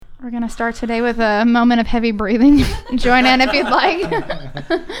We're going to start today with a moment of heavy breathing. Join in if you'd like.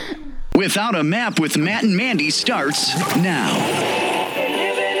 Without a Map with Matt and Mandy starts now.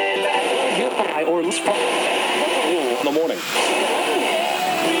 In the morning.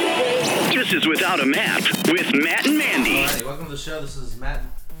 This is Without a Map with Matt and Mandy. Alrighty, welcome to the show. This is Matt.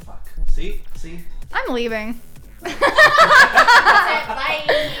 Fuck. See? I'm leaving. Bye.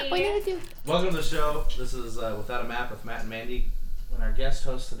 What are you going to do? Welcome to the show. This is Without a Map with Matt and Mandy. And our guest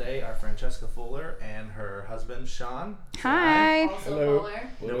hosts today are Francesca Fuller and her husband, Sean. Hi. Hello.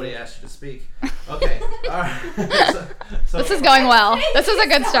 Nobody asked you to speak. Okay. Alright. so This is going well. This is a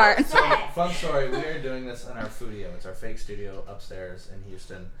good start. Fun story. We are doing this in our Foodio. It's our fake studio upstairs in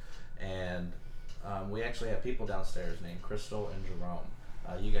Houston. And we actually have people downstairs named Crystal and Jerome.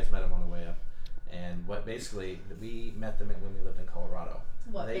 You guys met them on the way up. And we met them when we lived in Colorado.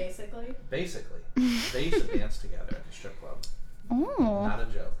 Basically, they used to dance together at the strip club. Oh. Not a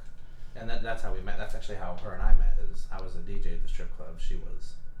joke. And that's how we met. That's actually how her and I met. Is I was a DJ at the strip club. She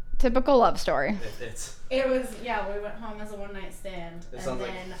was. Typical love story. It was, we went home as a one-night stand, and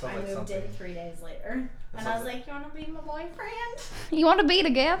then I moved something. in 3 days later. And I was like, you want to be my boyfriend? You want to be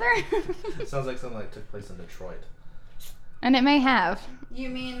together? It sounds like something that took place in Detroit. And it may have. You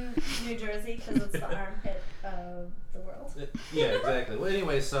mean New Jersey, because it's the armpit of the world. Yeah, exactly. Well,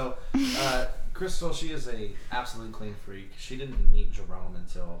 anyway, so Crystal, she is a absolute clean freak. She didn't meet Jerome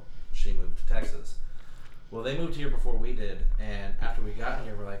until she moved to Texas. Well, they moved here before we did, and after we got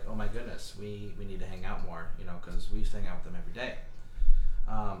here, we're like, oh my goodness, we need to hang out more, because we used to hang out with them every day.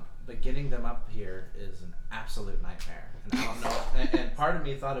 But getting them up here is an absolute nightmare. And I don't know, and part of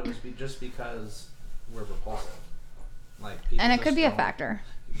me thought it was just because we're repulsive. And it could be a factor.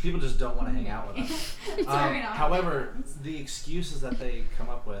 People just don't want to hang out with us. Sorry, However, the excuses that they come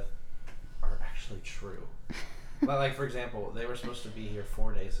up with are actually true. Like, for example, they were supposed to be here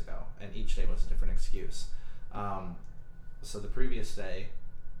 4 days ago, and each day was a different excuse. So the previous day,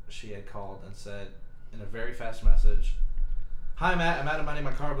 she had called and said in a very fast message, "Hi Matt, I'm out of money,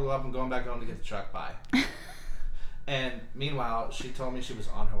 my car blew up, I'm going back home to get the truck, bye." And meanwhile, she told me she was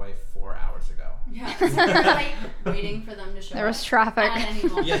on her way 4 hours ago. Yeah, so we were waiting for them to show There was up traffic. at any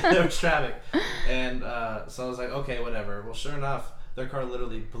moment. Yeah, there was traffic. And so I was like, okay, whatever. Well, sure enough, their car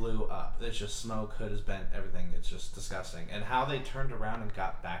literally blew up. There's just smoke, hood is bent, everything. It's just disgusting. And how they turned around and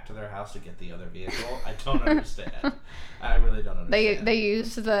got back to their house to get the other vehicle, I don't understand. I really don't understand. They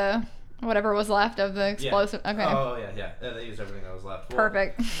used the whatever was left of the explosive. Yeah. Okay. Oh, yeah. They used everything that was left. Well,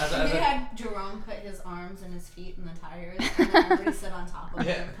 Perfect. We had Jerome put his arms and his feet in the tires, and then everybody sit on top of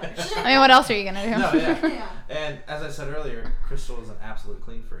him and push. I mean, what else are you going to do? No, yeah. Yeah. And as I said earlier, Crystal is an absolute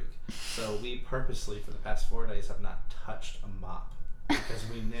clean freak. So we purposely, for the past 4 days, have not touched a mop. Because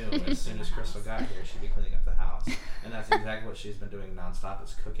we knew as soon as Crystal got here, she'd be cleaning up the house. And that's exactly what she's been doing nonstop,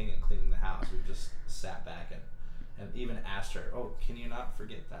 is cooking and cleaning the house. We've just sat back and even asked her, "Oh, can you not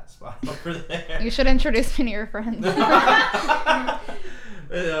forget that spot over there?" You should introduce me to your friends.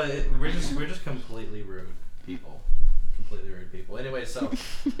 We're just completely rude people. Completely rude people. Anyway, so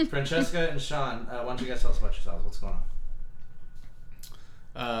Francesca and Sean, why don't you guys tell us about yourselves? What's going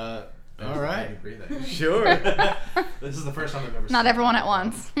on? All right. Breathing. Sure. This is the first time I've ever. Not seen everyone that. at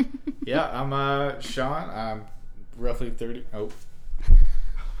once. Yeah, I'm Sean. I'm roughly 30. Oh.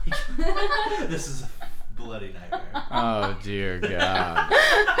 This is a bloody nightmare. Oh dear God.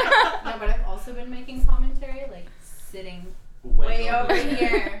 No, but I've also been making commentary, like sitting Way over there.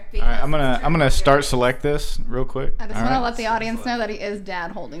 here. All right, I'm because gonna it's start really select this real quick. I just All want to right. let the audience know that he is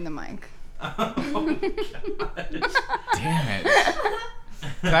dad holding the mic. Oh gosh. Damn it.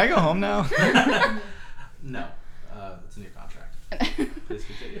 Can I go home now? No, it's in your contract. Please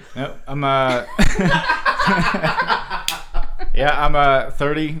continue. Nope. I'm a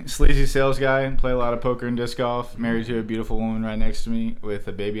 30 sleazy sales guy. Play a lot of poker and disc golf. Married to a beautiful woman right next to me with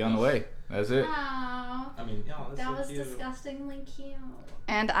a baby on the way. That's it. Aw, I mean, that's that so was cute. disgustingly cute.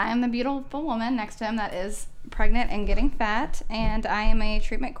 And I am the beautiful woman next to him that is pregnant and getting fat. And I am a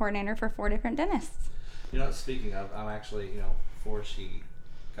treatment coordinator for 4 different dentists. Speaking of, I'm actually, before she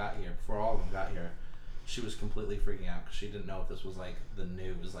got here, before all of them got here, she was completely freaking out because she didn't know if this was like the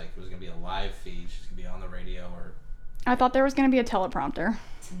news, like it was going to be a live feed, she's going to be on the radio or... I thought there was going to be a teleprompter.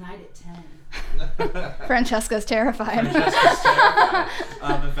 Tonight at 10. Francesca's terrified. Francesca's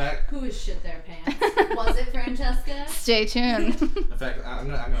terrified. In fact... Who is shit their pants? Was it Francesca? Stay tuned. In fact, I'm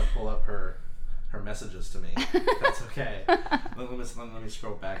gonna pull up her messages to me. If that's okay. Let me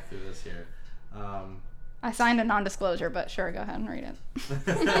scroll back through this here. I signed a non-disclosure, but sure, go ahead and read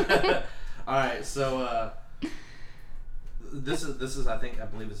it. All right, so this is I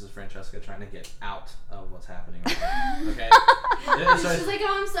believe this is Francesca trying to get out of what's happening right now. Okay. She's like,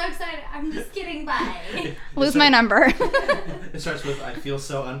 oh, I'm so excited. I'm just kidding. Bye. Lose my number. It starts with, I feel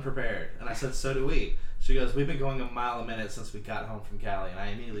so unprepared. And I said, so do we. She goes, we've been going a mile a minute since we got home from Cali. And I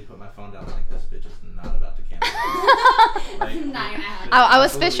immediately put my phone down like, this bitch is not about to cancel. Like, Not gonna happen. I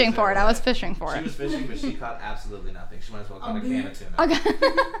was fishing for it. I was fishing for She it. was fishing, but she caught absolutely nothing. She might as well caught a can of tuna. Okay.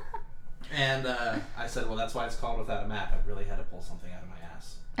 And I said, well, that's why it's called Without a Map. I really had to pull something out of my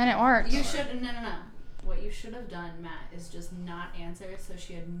ass. And it worked. You should no. What you should have done, Matt, is just not answer, so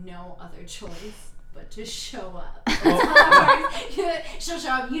she had no other choice but to show up. She'll show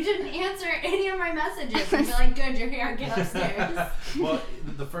up. You didn't answer any of my messages. And be like, good, you're here. Get upstairs. Well,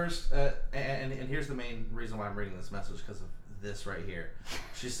 the first, and here's the main reason why I'm reading this message, because of this right here.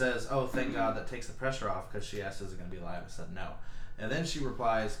 She says, oh, thank God, that takes the pressure off, because she asked, is it going to be live? I said, no. And then she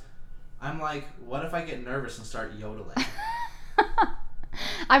replies, I'm like, what if I get nervous and start yodeling?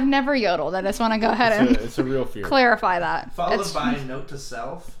 I've never yodeled. I just want to go ahead and It's a real fear. clarify that. Followed by note to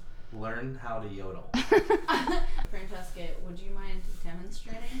self, learn how to yodel. Francesca, would you mind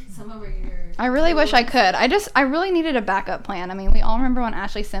demonstrating some of your... I really wish I could. I really needed a backup plan. I mean, we all remember when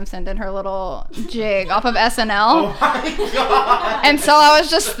Ashley Simpson did her little jig off of SNL. Oh my God! And so I was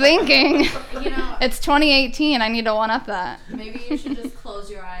just thinking, You know, it's 2018. I need to one-up that. maybe you should just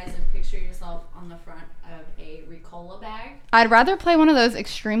close your eyes and picture yourself on the front of a Ricola bag. I'd rather play one of those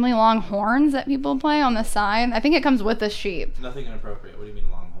extremely long horns that people play on the side. I think it comes with the sheep. Nothing inappropriate. What do you mean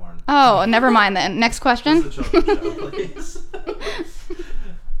longhorn? Oh, never mind then. Next question. This is a children's show, please.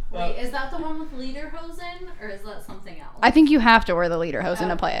 Wait, is that the one with lederhosen, or is that something else? I think you have to wear the lederhosen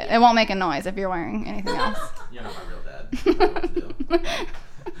to play it. It won't make a noise if you're wearing anything else. You're not my real dad. I know what to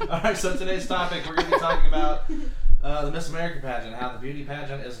do. All right, so today's topic, we're going to be talking about the Miss America pageant, how the beauty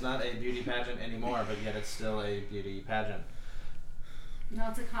pageant is not a beauty pageant anymore, but yet it's still a beauty pageant. No,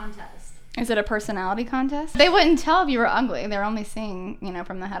 it's a contest. Is it a personality contest? They wouldn't tell if you were ugly. They're only seeing,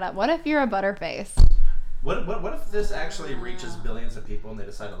 from the head up. What if you're a butterface? What if this actually reaches billions of people and they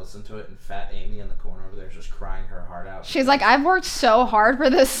decide to listen to it, and Fat Amy in the corner over there is just crying her heart out? She's like, I've worked so hard for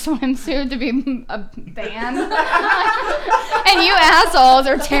this swimsuit to be a band. And you assholes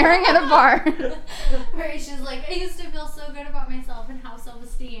are tearing it apart. Right, she's like, I used to feel so good about myself and have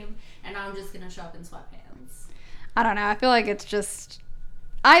self-esteem, and now I'm just going to show up in sweatpants. I don't know. I feel like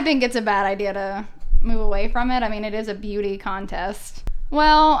I think it's a bad idea to move away from it. I mean, it is a beauty contest.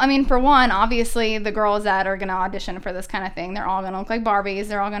 Well, I mean, for one, obviously the girls that are going to audition for this kind of thing, they're all going to look like Barbies.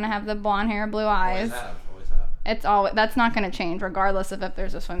 They're all going to have the blonde hair, blue eyes. Always have. That's not going to change regardless of if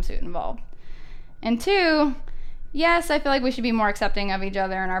there's a swimsuit involved. And two, yes, I feel like we should be more accepting of each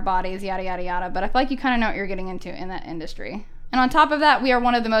other and our bodies, yada, yada, yada. But I feel like you kind of know what you're getting into in that industry. And on top of that, we are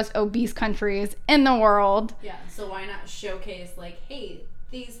one of the most obese countries in the world. Yeah, so why not showcase, like, hey,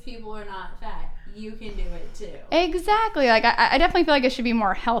 these people are not fat. You can do it too. Exactly. Like, I definitely feel like it should be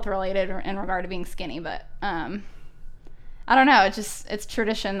more health related in regard to being skinny. But I don't know. It's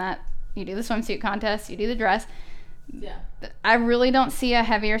tradition that you do the swimsuit contest, you do the dress. Yeah. I really don't see a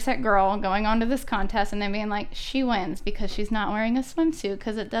heavier set girl going on to this contest and then being like, she wins because she's not wearing a swimsuit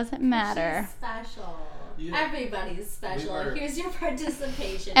because it doesn't matter. She's special. Yeah. Everybody's special. Here's your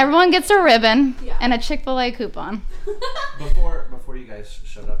participation. Everyone gets a ribbon Yeah. and a Chick-fil-A coupon. Before you guys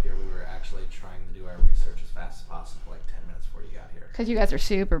showed up here, we were actually trying to do our research as fast as possible, like 10 minutes before you got here. Because you guys are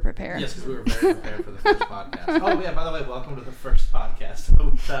super prepared. Yes, because we were very prepared for the first podcast. Oh, yeah, by the way, welcome to the first podcast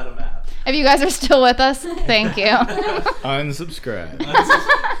Without a Map. If you guys are still with us, thank you. Unsubscribe.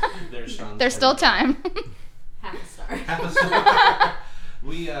 There's Sean's There's still time. Half a star. Half a star.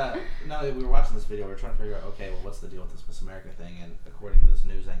 We were watching this video. We were trying to figure out, okay, well, what's the deal with this Miss America thing? And according to this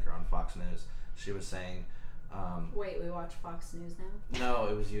news anchor on Fox News, she was saying, Wait, we watch Fox News now? no,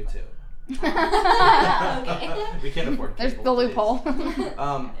 it was YouTube. Okay. We can't afford There's cable, the please.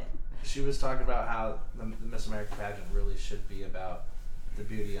 loophole. She was talking about how the Miss America pageant really should be about the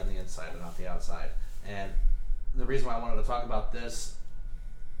beauty on the inside and not the outside. And the reason why I wanted to talk about this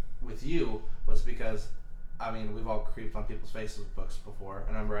with you was because, I mean, we've all creeped on people's Facebooks before.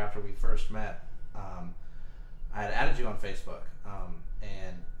 I remember after we first met, I had added you on Facebook,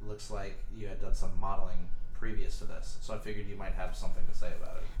 and looks like you had done some modeling previous to this. So I figured you might have something to say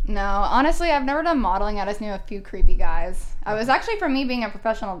about it. No, honestly, I've never done modeling. I just knew a few creepy guys. I was actually, for me, being a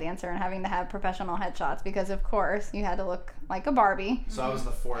professional dancer and having to have professional headshots because, of course, you had to look like a Barbie. So I was the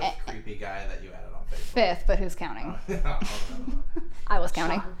fourth creepy guy that you added on Facebook. Fifth, but who's counting? Oh, no. I was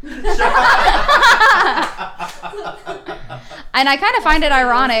counting. And I kind of find it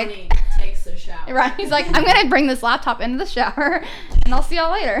ironic. When he takes a shower. Right? He's like, I'm going to bring this laptop into the shower and I'll see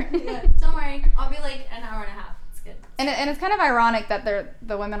y'all later. Yeah, don't worry. I'll be like an hour and a half. It's good. And it's kind of ironic that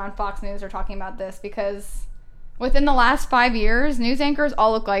the women on Fox News are talking about this because within the last 5 years, news anchors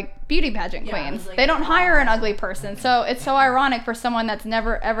all look like beauty pageant queens. They don't hire an ugly person. So it's so ironic for someone that's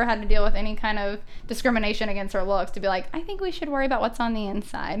never ever had to deal with any kind of discrimination against their looks to be like, I think we should worry about what's on the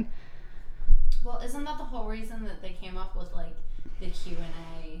inside. Well, isn't that the whole reason that they came up with like the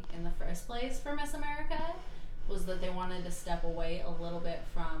Q&A in the first place for Miss America? Was that they wanted to step away a little bit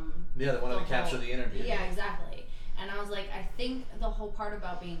from Yeah, they wanted to capture the interview. Yeah, exactly. And I was like, I think the whole part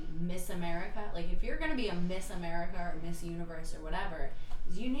about being Miss America, like if you're going to be a Miss America or Miss Universe or whatever,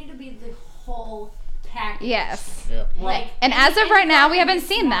 is you need to be the whole package. Yes. Yeah. Like, And as of right now, we haven't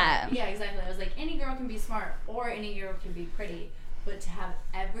seen that. Yeah, exactly. I was like, any girl can be smart or any girl can be pretty. But to have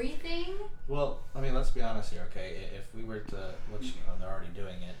everything... Well, I mean, let's be honest here, okay? If we were to, which they're already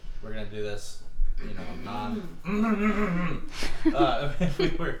doing it, we're going to do this, if we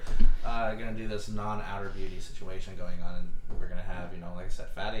were going to do this non-outer beauty situation going on, and we're going to have, like I said,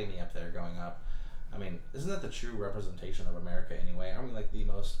 Fat Amy up there going up. I mean, isn't that the true representation of America anyway? Aren't we like the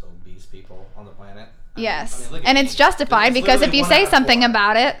most obese people on the planet? Yes. Look at And me. it's justified because if you say something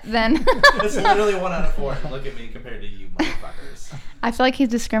about it, then... It's literally 1 out of 4. Look at me compared to you motherfuckers. I feel like he's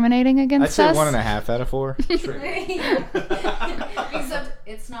discriminating against I'd us. say 1.5 out of 4. True. Except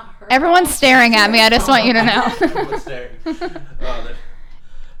it's not her. Everyone's staring at me. I just want you to know. Everyone's staring.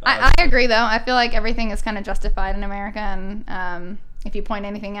 I agree, though. I feel like everything is kind of justified in America, and if you point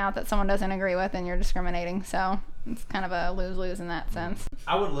anything out that someone doesn't agree with, then you're discriminating. So it's kind of a lose-lose in that sense.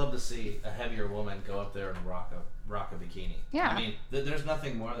 I would love to see a heavier woman go up there and rock a bikini. Yeah. I mean, there's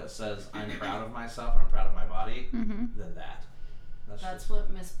nothing more that says I'm proud of myself, I'm proud of my body, than that. That's what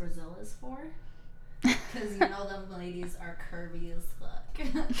Miss Brazil is for. Because them ladies are curvy as fuck.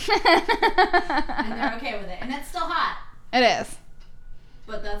 And they're okay with it. And it's still hot. It is.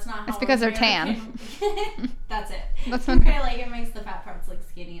 But that's not how It's because they're American- That's it. That's Okay, like it makes the fat parts look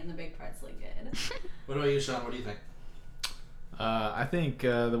skinny and the big parts look good. What about you, Sean? What do you think? I think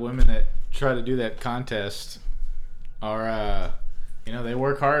the women that try to do that contest are, they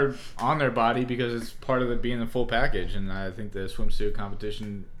work hard on their body because it's part of being the full package, and I think the swimsuit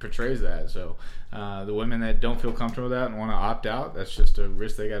competition portrays that. So the women that don't feel comfortable with that and want to opt out, that's just a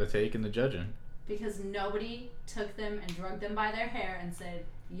risk they got to take in the judging. Because nobody took them and drugged them by their hair and said,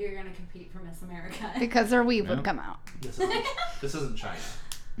 you're going to compete for Miss America. Because their weave Yeah. would come out. This isn't China.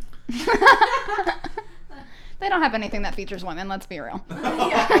 They don't have anything that features women, let's be real.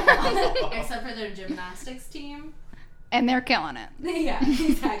 Yeah. Except for their gymnastics team. And they're killing it. Yeah,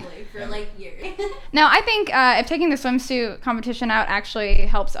 exactly. For like years. Now, I think if taking the swimsuit competition out actually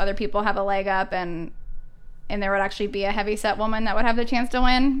helps other people have a leg up and there would actually be a heavyset woman that would have the chance to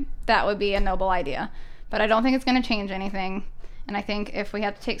win, that would be a noble idea. But I don't think it's going to change anything. And I think if we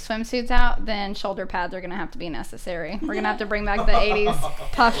have to take swimsuits out, then shoulder pads are going to have to be necessary. We're going to have to bring back the 80s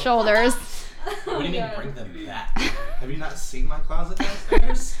puff shoulders. What do you mean bring them back? Have you not seen my closet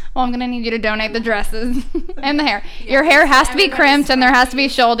downstairs? Well, I'm going to need you to donate the dresses and the hair. Your hair has to be crimped and there has to be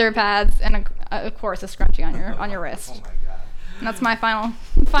shoulder pads and, of course, a scrunchie on your wrist. Oh my god. And that's my final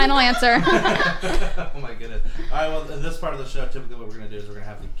answer. Oh my goodness. All right, well, in this part of the show, typically what we're going to do is we're going to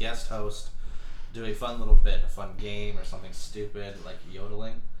have the guest host do a fun little bit, a fun game or something stupid like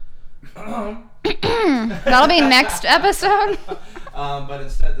yodeling. That'll be next episode. But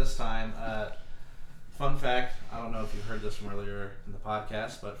instead this time, fun fact, I don't know if you've heard this from earlier in the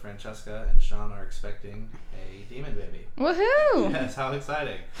podcast, but Francesca and Sean are expecting a demon baby. Woohoo! Yes, how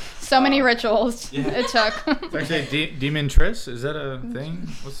exciting. So many rituals yeah. it took. It's actually Demon Triss. Is that a thing?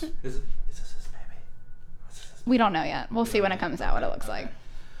 Is this his baby? What's this? We don't know yet. We'll see when it comes out what it looks like.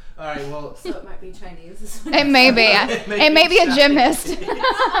 All right, well, So it might be Chinese. It may be. It may be a gymnast.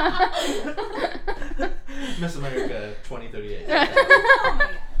 Miss America 2038. Oh my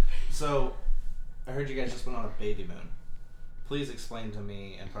god. So, I heard you guys just went on a baby moon. Please explain to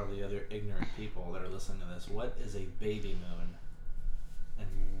me and probably other ignorant people that are listening to this, what is a baby moon and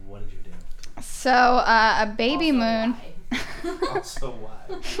what did you do? So, a baby Also moon, why? Also,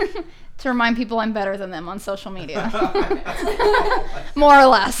 why? to remind people I'm better than them on social media. More or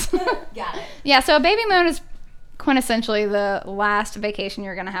less. Got it. Yeah, so a baby moon is quintessentially the last vacation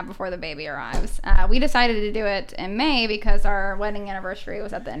you're going to have before the baby arrives. We decided to do it in May because our wedding anniversary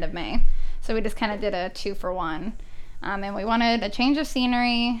was at the end of May. So we just kind of did a 2-for-1. And we wanted a change of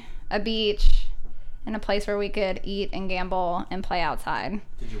scenery, a beach, and a place where we could eat and gamble and play outside.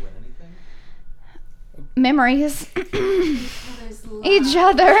 Did you win anything? Memories. There's Each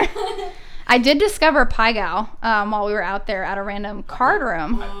other. I did discover Pai Gow while we were out there at a random card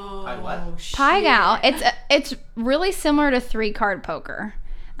room. Pai what? Pai Gow. It's really similar to 3-card poker.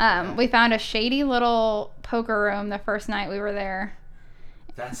 We found a shady little poker room the first night we were there.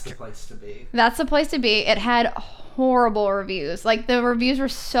 That's the place to be. That's the place to be. It had horrible reviews. Like, the reviews were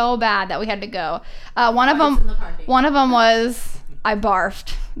so bad that we had to go. One of them was, I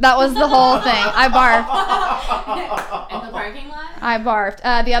barfed. That was the whole thing. I barfed. In the parking lot? I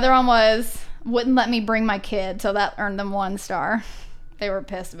barfed. The other one was, wouldn't let me bring my kid, so that earned them 1 star. They were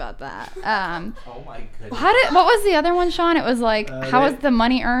pissed about that. Oh my goodness. What was the other one, Sean? It was like, how was the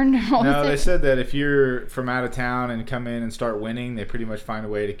money earned? They said that if you're from out of town and come in and start winning, they pretty much find a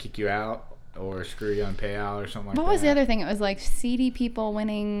way to kick you out or screw you on payout or something like that. What was the other thing? It was like seedy people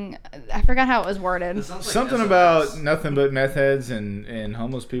winning. I forgot how it was worded. Something about nothing but meth heads and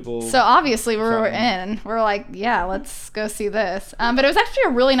homeless people. So obviously we were in. We're like, yeah, let's go see this. But it was actually a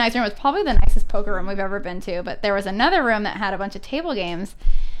really nice room. It was probably the nicest poker room we've ever been to. But there was another room that had a bunch of table games.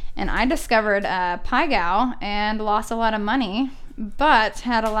 And I discovered Pai Gow and lost a lot of money, but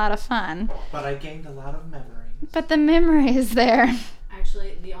had a lot of fun. But I gained a lot of memories. But the memory is there.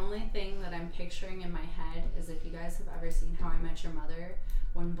 Actually, the only thing that I'm picturing in my head is if you guys have ever seen How I Met Your Mother,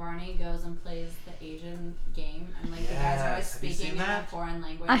 when Barney goes and plays the Asian game, and like the guys are always speaking in a foreign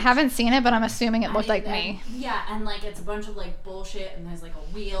language. I haven't seen it, but I'm assuming it looked like me. Yeah, and like it's a bunch of like bullshit, and there's like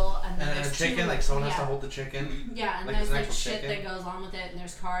a wheel, and then there's a chicken, like someone has to hold the chicken. Yeah, and like there's like shit chicken. that goes on with it, and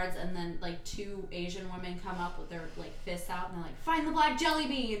there's cards, and then like 2 Asian women come up with their like fists out, and they're like, "Find the black jelly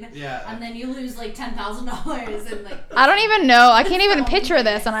bean." Yeah. And then you lose like $10,000, and like. I don't even know. I can't even picture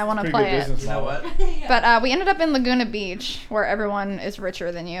this, and I want to play it. You know what? Yeah. But we ended up in Laguna Beach, where everyone is richer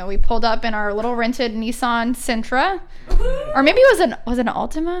than you. We pulled up in our little rented Nissan Sentra, or maybe it was an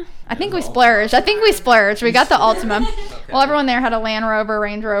Altima. I think we splurged. We got the Altima. Okay. Well, everyone there had a Land Rover,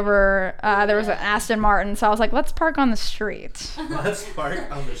 Range Rover. There was an Aston Martin, so I was like, let's park on the street. Let's park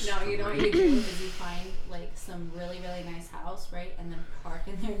on the street. No, you know what you do is you find like some really, really nice house, right? And then park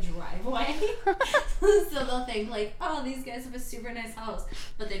in their driveway. So they'll think like, oh, these guys have a super nice house,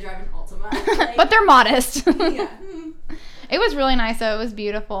 but they drive an Altima. Like, But they're modest. yeah. It was really nice, though. It was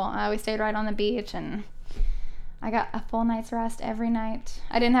beautiful. We stayed right on the beach, and I got a full night's rest every night.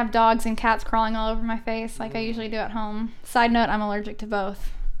 I didn't have dogs and cats crawling all over my face like I usually do at home. Side note, I'm allergic to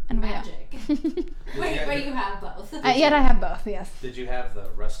both. And Magic. Wait, but you have both. Yet I have both, yes. Did you have the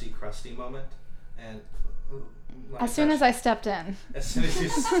Rusty Krusty moment? And As soon as I stepped in. As soon as you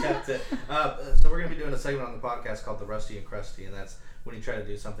stepped in. So we're going to be doing a segment on the podcast called The Rusty and Krusty, and that's when you try to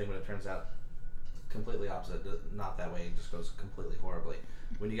do something but it turns out completely opposite. Not that way. It just goes completely horribly.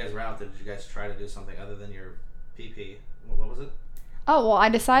 When you guys were out there, did you guys try to do something other than your pee-pee? What was it? Oh, well, I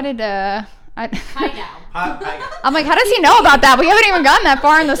decided to... Hi now. I'm like, how does he know about that? We haven't even gotten that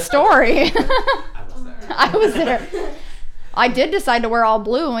far in the story. I was there. I was there. I did decide to wear all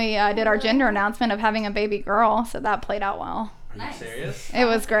blue when we did our gender announcement of having a baby girl, so that played out well. Are you serious? It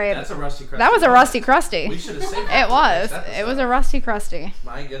was great. That's a Rusty Krusty. That was a Rusty Krusty. We should have saved that. It was. It was a Rusty Krusty.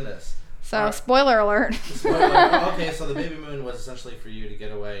 My goodness. So, spoiler alert. Okay, so the baby moon was essentially for you to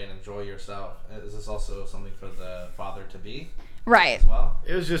get away and enjoy yourself. Is this also something for the father-to-be Right. as well?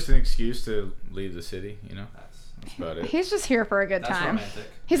 It was just an excuse to leave the city, you know? That's about it. He's just here for a good That's time. romantic.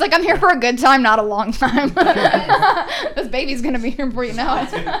 He's like, I'm here for a good time, not a long time. This baby's going to be here before you know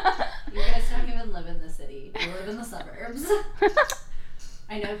it. You guys don't even live in the city. You live in the suburbs.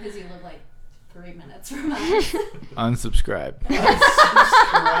 I know because you live like 3 minutes from us. Unsubscribe.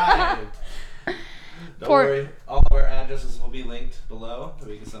 Subscribe. Don't Poor- worry. All of our addresses will be linked below. So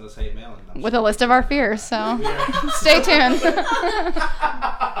you can send us hate mail. And With a list of our fears, so We are- stay tuned.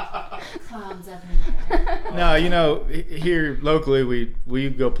 Clowns everywhere. No, you know, here locally we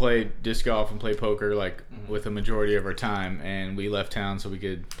go play disc golf and play poker like with a majority of our time, and we left town so we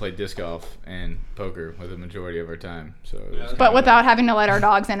could play disc golf and poker with a majority of our time. So, it was Yeah. kind But of- without having to let our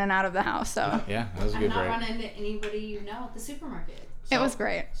dogs in and out of the house, so yeah, that was a And good not break. run into anybody you know at the supermarket. it was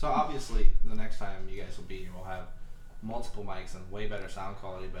great. So obviously, the next time you guys will be here, we'll have multiple mics and way better sound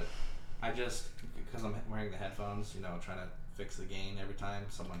quality. But I just, because I'm wearing the headphones, you know, trying to fix the gain every time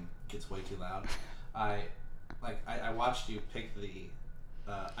someone gets way too loud. I watched you pick the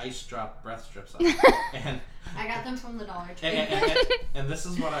ice drop breath strips up, and I got them from the Dollar Tree. and this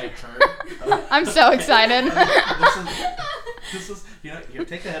is what I heard. I'm so excited. This is you know, you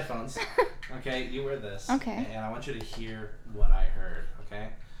take the headphones, okay? You wear this, Okay. and I want you to hear what I heard, okay?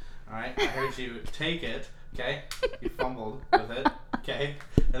 All right, I heard you take it, okay? You fumbled with it, okay?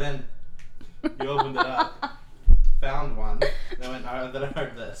 And then you opened it up, found one, then I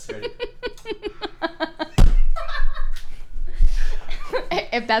heard this. Ready?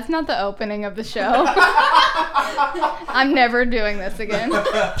 If that's not the opening of the show, I'm never doing this again.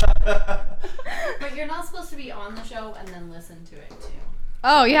 But you're not supposed to be on the show and then listen to it too.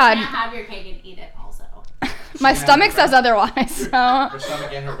 Oh You yeah, can't have your cake and eat it also. my She can stomach have her says otherwise. So, Her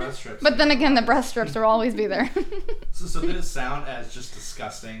stomach and her breast strips. but then again, the breast strips will always be there. So did it sound as just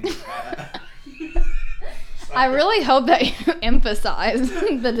disgusting? I really hope that you emphasize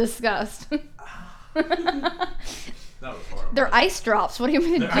the disgust. That was horrible. They're ice drops. What are you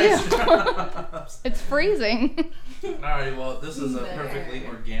gonna They're do? ice- It's freezing. Alright, well, this is a There. perfectly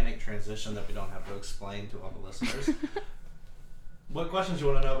organic transition that we don't have to explain to all the listeners. What questions do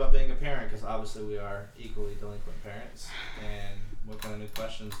you want to know about being a parent? Because obviously we are equally delinquent parents. And what kind of new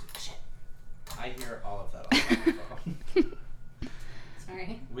questions? I hear all of that on the phone.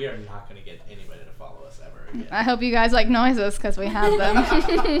 Sorry. We are not going to get anybody to follow us ever again. I hope you guys like noises because we have them. Edit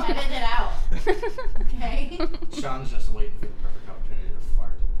it out. Okay. Sean's just waiting for the perfect opportunity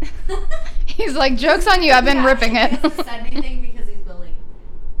to fart. He's like, joke's on you. I've been Yeah, ripping He it. hasn't said anything because he's building.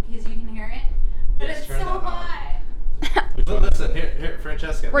 Because you can hear it. But Yes, it's turn so that on. hot. But listen, here,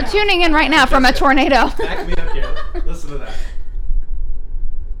 Francesca. We're now. tuning in right now from a tornado. Back me up here. Listen to that.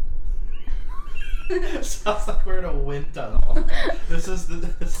 Sounds like we're in a wind tunnel. This is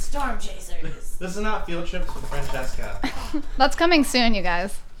Storm chasers. this is not field trips with Francesca. That's coming soon, you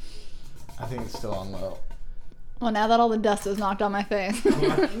guys. I think it's still on low. Well, now that all the dust is knocked on my face. Don't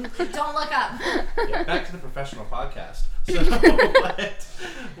look up. Yeah, back to the professional podcast. So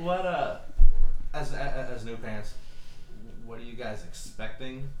what as new parents, what are you guys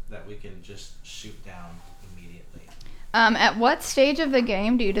expecting that we can just shoot down immediately? At what stage of the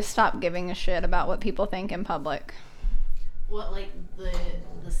game do you just stop giving a shit about what people think in public? What, like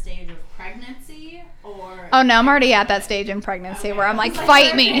the stage of pregnancy or? Oh no, I'm already at that stage in pregnancy Okay. where I'm like, It's like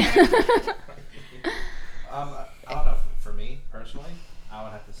fight we're me. there. I don't know. For me personally, I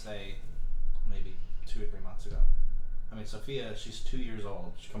would have to say maybe 2 or 3 months ago. I mean, Sophia, she's 2 years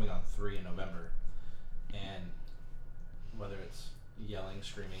old. She's coming on 3 in November, and whether it's yelling,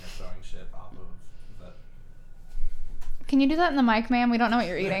 screaming, or throwing shit off of the Can you do that in the mic, ma'am? We don't know what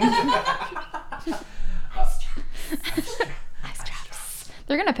you're eating. Ice traps.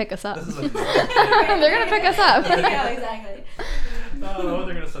 They're gonna pick us up. This is a They're gonna pick us up. Yeah, exactly. No,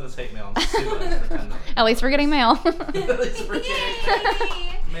 they're gonna send us hate mail and sue us for $10 million. At least we're getting mail. At least we're getting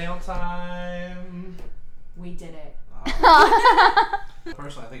Yay! mail time. We did it.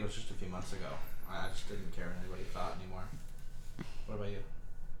 Personally, I think it was just a few months ago. I just didn't care what anybody thought anymore. What about you?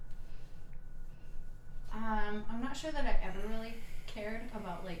 I'm not sure that I ever really cared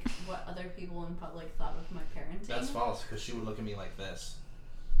about like what other people in public thought of my parenting. That's false, because she would look at me like this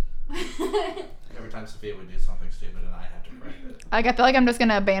every time Sophia would do something stupid, and I'd have to correct it. Like, I feel like I'm just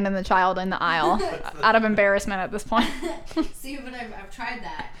gonna abandon the child in the aisle out of embarrassment at this point. See, but I've tried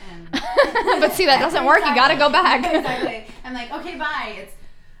that, and But see, that doesn't work. You gotta go back. Exactly. I'm like, okay, bye. It's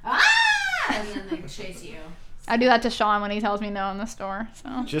and then they chase you. I do that to Sean when he tells me no in the store.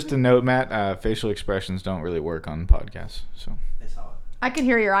 So Just a note, Matt. Facial expressions don't really work on podcasts, so. They saw it. I could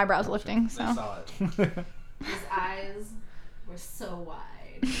hear your eyebrows lifting. They So saw it. His eyes were so wide.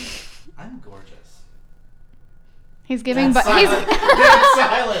 I'm gorgeous. he's giving, Dead but he's silent. Dead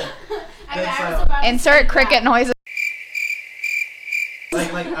silent. I That's was about to insert say cricket that. noises.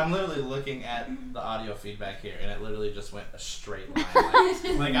 Like I'm literally looking at the audio feedback here, and it literally just went a straight line.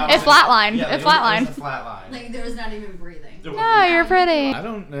 Like I was It's flatlined. Yeah, It's like, flatlined. It was a flat line. Like there was not even breathing. There No, wasn't- you're pretty. I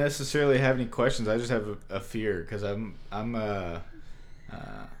don't necessarily have any questions. I just have a fear because I'm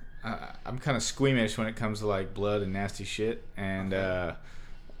kind of squeamish when it comes to like blood and nasty shit, and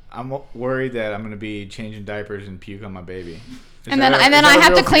I'm worried that I'm gonna be changing diapers and puke on my baby. And then I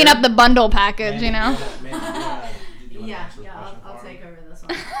have to clean up the bundle package, you know. Yeah, I'll take over this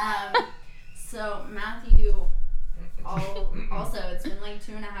one. So Matthew, also it's been like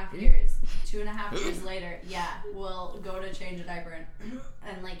 2.5 years. 2.5 years later, yeah, we'll go to change a diaper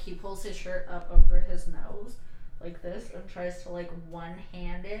and like he pulls his shirt up over his nose like this and tries to like one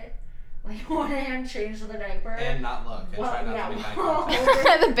hand change the diaper. And not look. And try not to make eye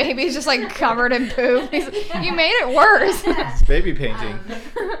contact. The baby's just like covered in poop. You made it worse. It's baby painting.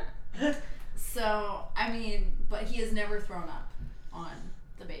 So I mean, but he has never thrown up on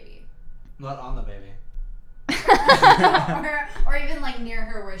the baby. Not on the baby. or even like near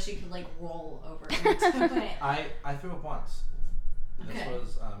her where she could like roll over into it. I threw up once. This Okay.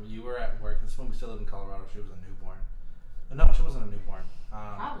 was you were at work. This is when we still lived in Colorado. She was a newborn. No, she wasn't a newborn.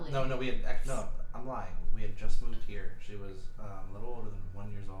 Probably. No, we had no. I'm lying. We had just moved here. She was a little older than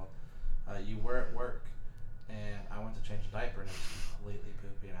 1 year old. You were at work, and I went to change a diaper, and it was completely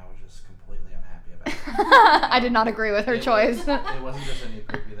poopy, and I was just completely unhappy about it. I did not agree with her It choice. It wasn't just any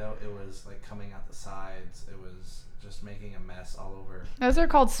poopy though. It was like coming out the sides. It was just making a mess all over, Those are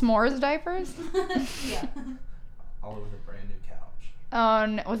called s'mores diapers. Yeah. all over the brand new couch.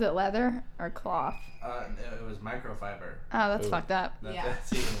 Was it leather or cloth? It was microfiber. Oh, that's Ooh. fucked up. Yeah.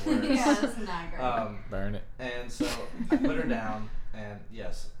 That's even worse. Yeah, that's not great. Burn it. And so I put her down, and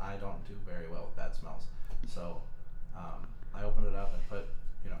yes, I don't do very well with bad smells. So I opened it up and put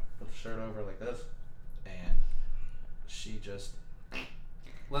the shirt over like this, and she just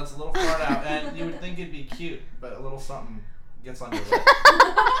lets a little fart out, and you would think it'd be cute, but a little something gets on your lip.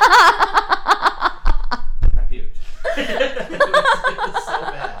 I puked. it was so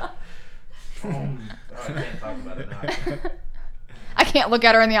bad. Oh, I can't talk about it now. I can't look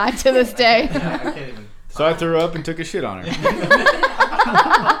at her in the eye to this day. Yeah, I can't even. So I threw up and took a shit on her.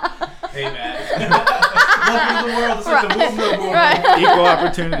 Hey, Matt. Welcome to the world. It's like the movement world. Right. Equal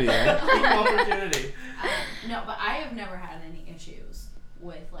opportunity, yeah. Equal opportunity. No, but I have never had any issues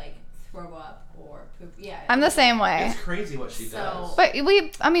with like throw up or poop. Yeah. I'm the same way. It's crazy what she does. But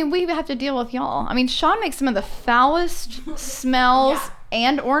we have to deal with y'all. I mean, Sean makes some of the foulest smells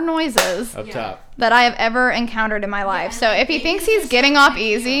and/or noises Up top. that I have ever encountered in my life. So if he thinks he's getting off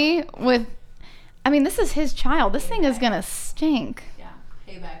easy with, this is his child. This thing is gonna stink. Yeah.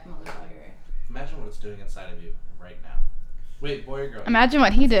 Payback, motherfucker. Imagine what it's doing inside of you right now. Wait, boy or girl? Imagine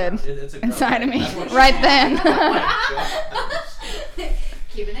what he did It's a girl. inside of me That's what she right did. then. Oh my gosh.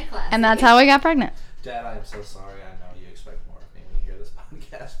 Keeping it classy. And that's how we got pregnant. Dad, I am so sorry. I know you expect more of me when you hear this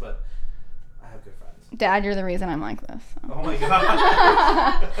podcast, but I have good friends. Dad, you're the reason I'm like this. So. Oh my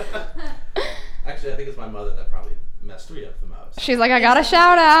god. Actually, I think it's my mother that probably messed me up the most. She's like, I got a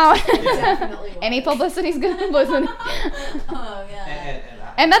shout out. Definitely was. Any publicity's good publicity. Oh yeah.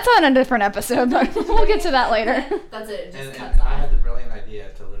 And that's on a different episode, but we'll get to that later. That's it. It just And cuts I off. had the brilliant idea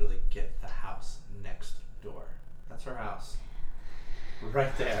to literally get the house next door. That's her house.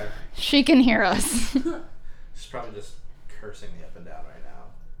 Right there. She can hear us. She's probably just cursing me up and down right now.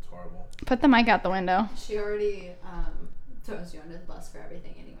 It's horrible. Put the mic out the window. She already throws you under the bus for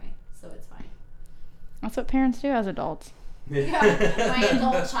everything anyway, so it's fine. That's what parents do as adults. Yeah, my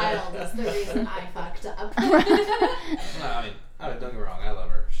adult child is the reason I fucked up. No, I mean, don't get me wrong. I love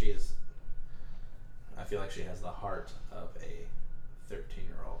her. I feel like she has the heart of a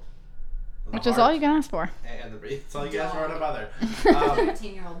 13-year-old. Which is all you can ask for. And it's all you guys are in a mother.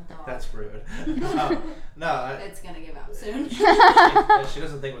 13-year-old dog. That's rude. No, It's gonna give out soon. she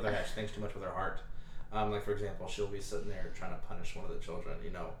doesn't think with her head. She thinks too much with her heart. Like, for example, she'll be sitting there trying to punish one of the children.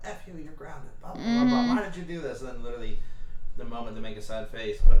 F you, you're grounded. Blah, blah, blah, blah. Why did you do this? And then literally, the moment they make a sad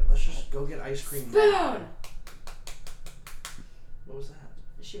face, but let's just go get ice cream now. Spoon! What was that?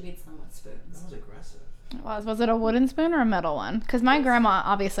 She beats them with That spoons. was aggressive. Was it a wooden spoon or a metal one? Because my grandma,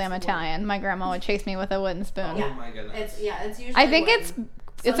 obviously I'm Italian, my grandma would chase me with a wooden spoon. Oh my goodness. It's usually I think wooden.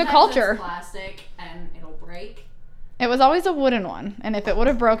 it's a Sometimes culture. It's plastic and it'll break. It was always a wooden one, and if it would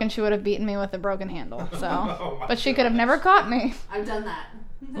have broken, she would have beaten me with a broken handle. So, Oh my but she could have gosh. never caught me. I've done that.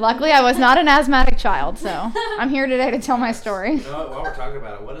 Luckily, I was not an asthmatic child, so I'm here today to tell my story. You know what? While we're talking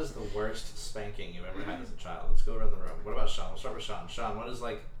about it, what is the worst spanking you've ever had as a child? Let's go around the room. What about Sean? We'll start with Sean. Sean, what is,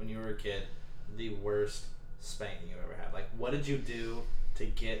 like, when you were a kid, the worst spanking you've ever had? Like, what did you do to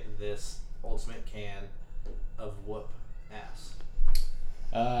get this ultimate can of whoop ass?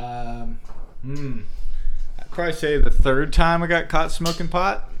 I'd probably say the third time I got caught smoking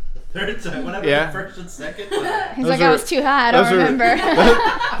pot. Third time? What happened Yeah. the first and second time? He's Those like, I were- was too high, I don't those were-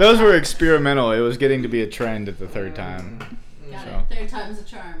 remember. Those were experimental. It was getting to be a trend at the third time. Got So. it. Third time's a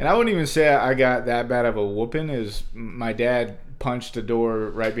charm. And I wouldn't even say I got that bad of a whooping. Is my dad punched a door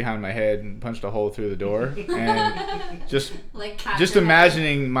right behind my head and punched a hole through the door, and just Like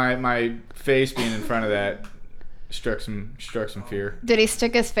imagining my face being in front of that struck some fear. Did he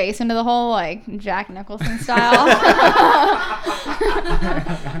stick his face into the hole like Jack Nicholson style?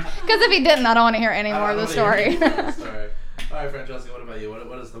 Because if he didn't, I don't want to hear any more of the story. All right, Francesca, what about you?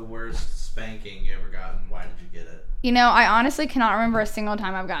 What is the worst spanking you ever gotten? Why did you get it? You know, I honestly cannot remember a single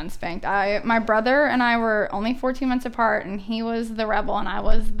time I've gotten spanked. My brother and I were only 14 months apart, and he was the rebel, and I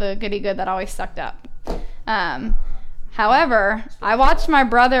was the goody good that always sucked up. However, I watched my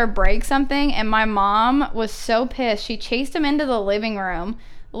brother break something, and my mom was so pissed. She chased him into the living room,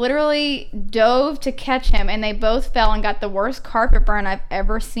 literally dove to catch him, and they both fell and got the worst carpet burn I've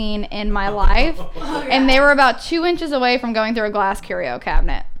ever seen in my life. And they were about 2 inches away from going through a glass curio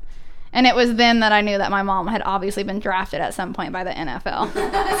cabinet. And it was then that I knew that my mom had obviously been drafted at some point by the NFL.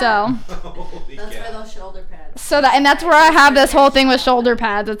 So, Holy That's cow. where those shoulder pads. that's where I have this whole thing with shoulder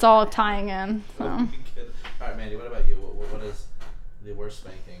pads. It's all tying in. So. All right, Mandy, what about you? What is the worst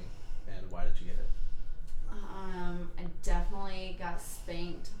spanking, and why did you get it? I definitely got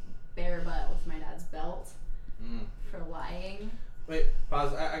spanked bare butt with my dad's belt for lying. Wait,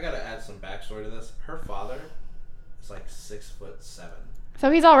 pause. I gotta add some backstory to this. Her father is like 6'7".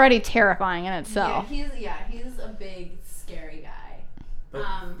 So he's already terrifying in itself. He's a big, scary guy. But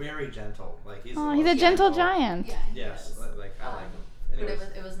very gentle. Like he's a gentle giant. Yeah. Yes, He is. like I like him. But Anyways.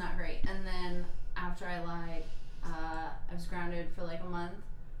 it was not great. And then after I lied, I was grounded for like a month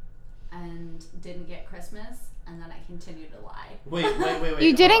and didn't get Christmas. And then I continued to lie. Wait.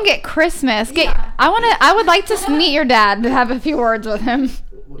 You didn't get Christmas. Yeah. I would like to meet your dad to have a few words with him.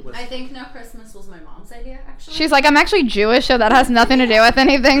 I think no Christmas was my mom's idea, actually. She's like, I'm actually Jewish, so that has nothing to do with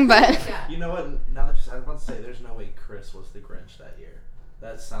anything, but... Yeah. You know what? Now that you said, I was about to say, there's no way Chris was the Grinch that year.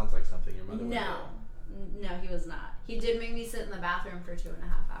 That sounds like something your mother would do. No, he was not. He did make me sit in the bathroom for 2.5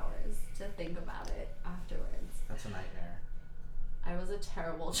 hours to think about it afterwards. That's a nightmare. I was a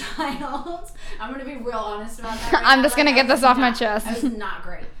terrible child. I'm gonna be real honest about that. Right I'm now. just gonna get this off my chest. I was not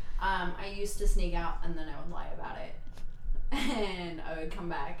great. I used to sneak out and then I would lie about it, and I would come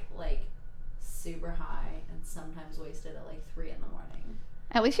back like super high and sometimes wasted at like 3 a.m.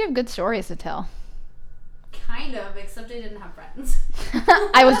 At least you have good stories to tell. Kind of, except I didn't have friends.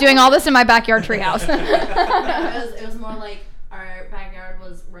 I was doing all this in my backyard treehouse. It was more like our backyard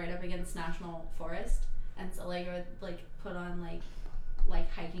was right up against National Forest, and so like I would like put on like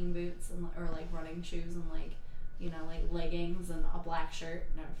hiking boots and or like running shoes and like like leggings and a black shirt,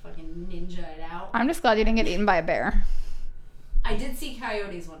 and I would fucking ninja it out. I'm just glad you didn't get eaten by a bear. I did see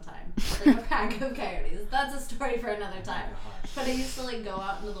coyotes one time, like a pack of coyotes. That's a story for another time. But I used to like go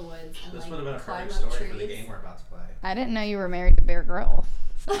out into the woods and This like would have been a climb perfect up story trees. for the game we're about to play. I didn't know you were married to Bear Grylls,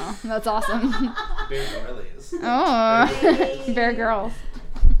 so that's awesome. Bear Grylls. Oh, Bear Grylls.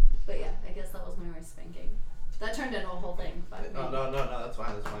 But yeah, I guess that was my worst spanking. That turned into a whole thing. But No, that's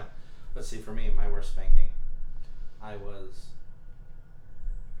fine. Let's see, for me, my worst spanking.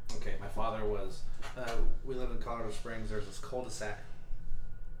 My father was, we lived in Colorado Springs. There's this cul-de-sac,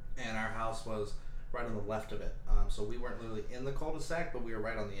 and our house was right on the left of it. So we weren't literally in the cul-de-sac, but we were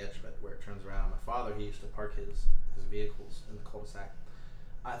right on the edge of it where it turns around. My father, he used to park his vehicles in the cul-de-sac.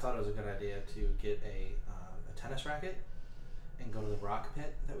 I thought it was a good idea to get a tennis racket and go to the rock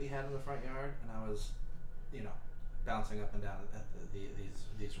pit that we had in the front yard, and I was, bouncing up and down at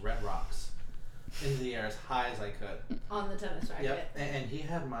these red rocks into the air as high as I could. on the tennis racket. Yep, and he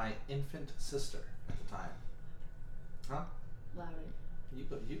had my infant sister at the time. Huh? Louder. You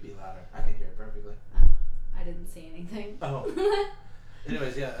be louder. I can hear it perfectly. I didn't see anything. Oh.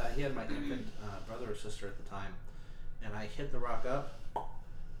 Anyways, yeah, he had my infant brother or sister at the time, and I hit the rock up,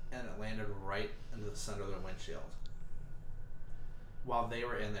 and it landed right into the center of their windshield. While they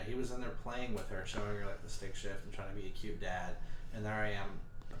were in there, he was in there playing with her, showing her like the stick shift and trying to be a cute dad. And there I am,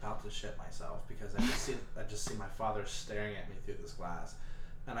 about to shit myself because I just see my father staring at me through this glass,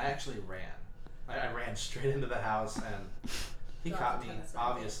 and I actually ran. I ran straight into the house, and he caught me.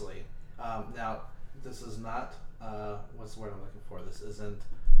 Obviously, now this is not what's the word I'm looking for? This isn't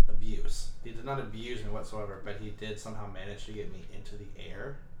abuse. He did not abuse me whatsoever, but he did somehow manage to get me into the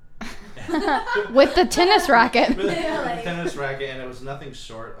air. With the tennis racket. With the tennis racket, and it was nothing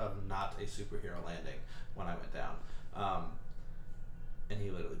short of not a superhero landing when I went down. And he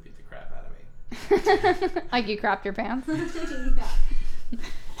literally beat the crap out of me. Like you crapped your pants?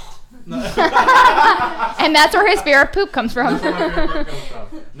 Yeah. And that's where his fear of poop comes from. That's where my favorite part comes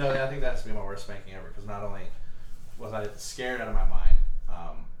from. No, I think that's been my worst spanking ever, because not only was I scared out of my mind,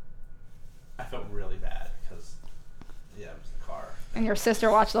 I felt really bad because, it was the car. And your sister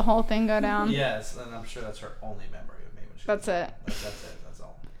watched the whole thing go down? Yes, and I'm sure that's her only memory of me when she That's was it. That's it. That's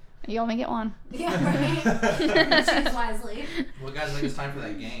all. You only get one. Yeah, right. Choose wisely. Well, guys, I think it's time for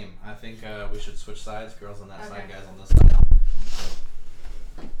that game. I think we should switch sides. Girls on that side, Okay. guys on this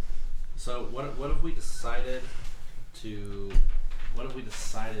side. So, what have we decided to? What have we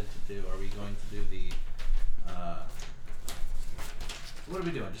decided to do? Are we going to do the? What are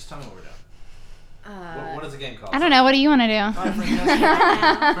we doing? Just tell me what we're doing. What is the game called? I don't know. What do you want to All right,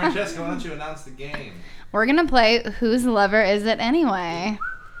 do? Francesca, why don't you announce the game? We're going to play Whose Lover Is It Anyway?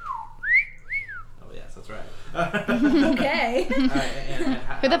 Oh yes, that's right. Okay. All right, and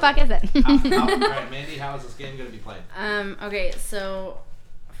Who the fuck is it? all right, Mandy, how is this game going to be played? Okay, so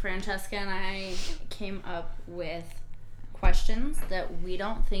Francesca and I came up with questions that we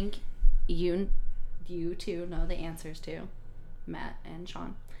don't think you two know the answers to, Matt and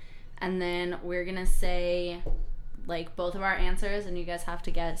Sean. And then we're gonna say like both of our answers, and you guys have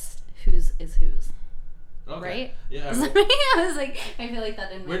to guess whose is whose. Okay. Right? Yeah. I was like, I feel like that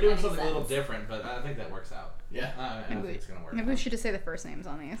didn't. We're make doing any something a little sense. different, but I think that works out. Yeah. I think it's gonna work. Maybe we should just say the first names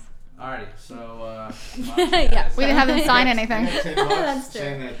on these. Alrighty, so Yeah, We didn't have them sign anything. Take off That's true.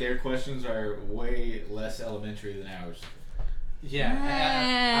 saying that their questions are way less elementary than ours. Yeah.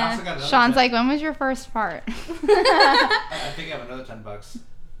 And I also got another Sean's 10 like, when was your first fart? I think I have another $10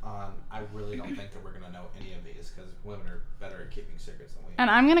 on. I really don't think that we're gonna know any of these because women are better at keeping secrets than we are. And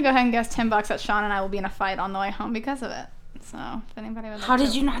I'm gonna go ahead and guess $10 that Sean and I will be in a fight on the way home because of it. So if anybody would like How to.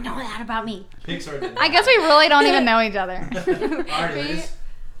 did you not know that about me? Pixar didn't. I guess we really don't even know each other. Alright, ladies.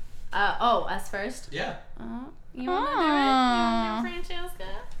 Us first. Yeah. You wanna do it? You wanna do Francesca?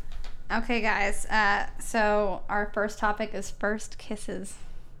 Okay, guys. So our first topic is first kisses.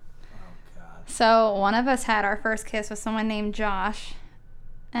 Oh God. So one of us had our first kiss with someone named Josh,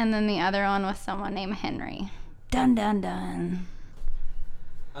 and then the other one with someone named Henry. Dun dun dun.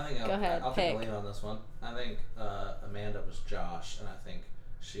 I think Go ahead, I'll take pick. the lead on this one. I think Amanda was Josh, and I think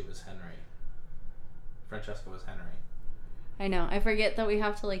she was Henry. Francesca was Henry. I know. I forget that we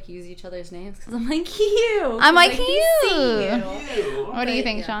have to like use each other's names because I'm like you. I'm like, they you. see You. What do you But,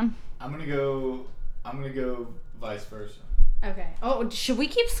 think, yeah. Sean? I'm gonna go vice versa. Okay. Oh, should we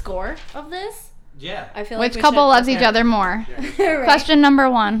keep score of this? Yeah. I feel Which like we couple should. loves Okay. each other more? Yeah. Right. Question number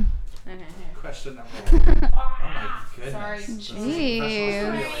 1. Okay. Here. Question number 1. Oh my goodness. Sorry. This is Jeez. professional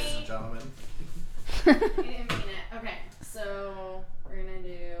studio, ladies and gentlemen. I didn't mean it. Okay. So we're gonna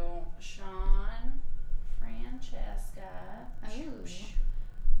do Sean, Francesca,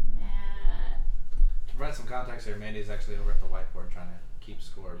 Matt. To provide some context here, Mandy's actually over at the whiteboard trying to keep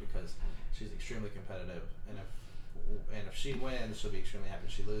score because she's extremely competitive, and if she wins, she'll be extremely happy.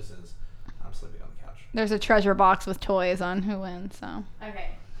 If she loses, I'm sleeping on the couch. There's a treasure box with toys on who wins, so. Okay.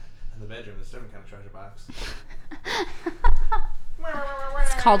 In the bedroom, there's a different kind of treasure box.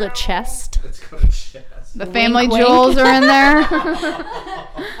 It's called a chest. It's called a chest. The family wink. jewels are in there.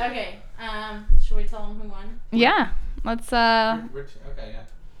 Okay. Should we tell them who won? Yeah. Let's, Okay, yeah.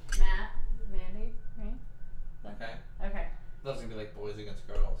 Matt, Mandy, right? Okay. Okay. Those are gonna be like boys against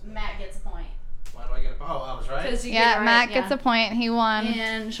girls. Matt gets a point. Why do I get a? Oh, I was right. yeah, Matt gets a point. He won.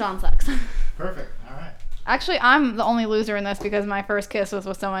 And Sean sucks. Perfect. All right. Actually, I'm the only loser in this because my first kiss was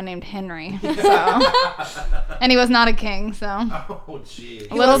with someone named Henry. So. And he was not a king, so. Oh,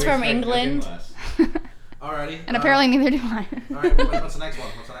 jeez. He was We from expect England. nothing less. Alrighty. And apparently neither do I. Alright, what's the next one?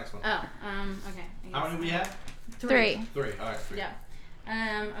 What's the next one? Oh, okay. I How guess. many we have? 3. 3. Alright, 3.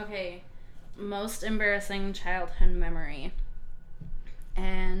 Yeah. Okay. Most embarrassing childhood memory.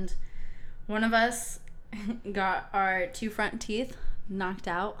 And one of us got our 2 front teeth knocked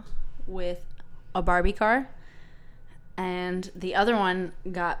out with a Barbie car. And the other one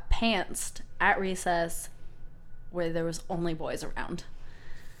got pantsed at recess where there was only boys around.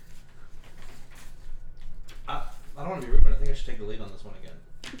 I don't want to be rude, but I think I should take the lead on this one again.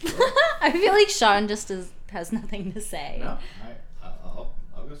 I feel like Sean just has nothing to say. No. All right.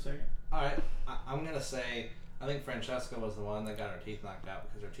 I'll go second. Alright, I'm gonna say I think Francesca was the one that got her teeth knocked out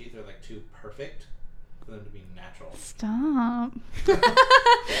because her teeth are like too perfect for them to be natural. Stop.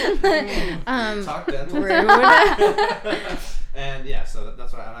 Talk dental. Rude. And yeah, so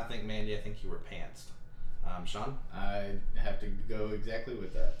that's why. And I think Mandy, I think you were pantsed. Sean. I have to go exactly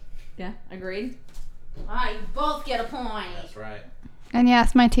with that. Yeah, agreed. You both get a point. That's right. And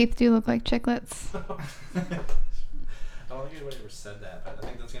yes, my teeth do look like chiclets. I don't think anybody ever said that, but I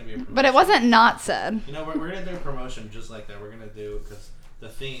think that's gonna be a promotion. But it wasn't not said. You know, we're gonna do a promotion just like that. We're gonna do because the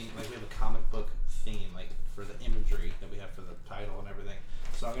theme, like we have a comic book theme, like for the imagery that we have for the title and everything.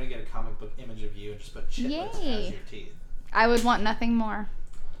 So I'm gonna get a comic book image of you and just put chitlets Yay. as your teeth. I would want nothing more.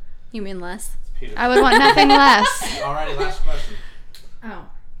 You mean less? It's Peter. I would want nothing less. Alrighty, last question. Oh,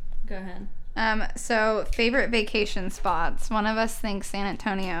 go ahead. So favorite vacation spots. One of us thinks San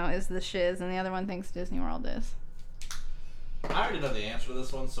Antonio is the shiz, and the other one thinks Disney World is. I already know the answer to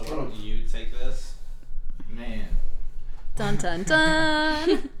this one, so why don't you take this? Man. Dun dun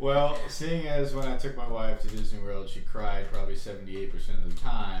dun. Well, seeing as when I took my wife to Disney World, she cried probably 78% of the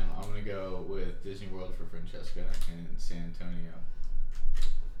time, I'm going to go with Disney World for Francesca and San Antonio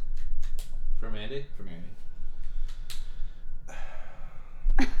For Mandy? for Mandy.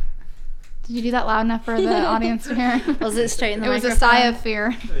 Did you do that loud enough for the audience to hear? Was it straight in the It was a microphone? sigh of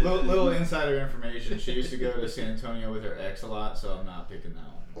fear. Little insider information. She used to go to San Antonio with her ex a lot, so I'm not picking that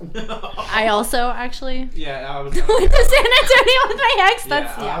one. I also actually Yeah, I was. went to San Antonio with my ex.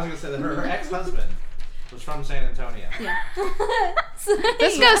 That's I was gonna say that her ex-husband was from San Antonio. yeah.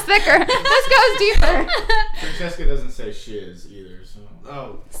 This goes thicker. This goes deeper. Francesca doesn't say shiz either, so.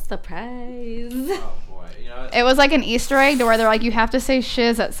 Oh, Surprise. oh boy. You know. It was like an Easter egg to where they're like, you have to say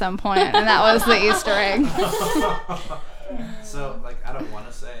shiz at some point, and that was the Easter egg. So, like, I don't want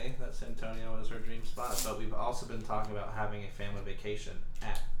to say that San Antonio is her dream spot, but we've also been talking about having a family vacation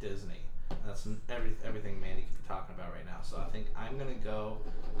at Disney. And that's everything Mandy could be talking about right now. So I think I'm gonna go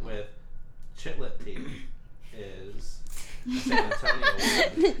with chitlet teeth is San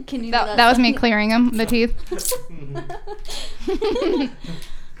Antonio. Can you? That was me clearing them, the teeth.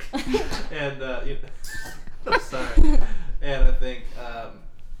 And I'm sorry. And I think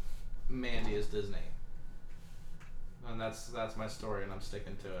Mandy is Disney. And that's my story, and I'm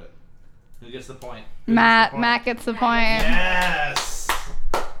sticking to it. Who gets the point? Who gets the point? Matt gets the point. Yes.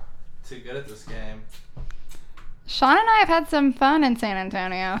 Too good at this game. Sean and I have had some fun in San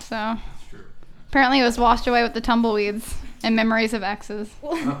Antonio, so That's true. apparently it was washed away with the tumbleweeds and memories of exes.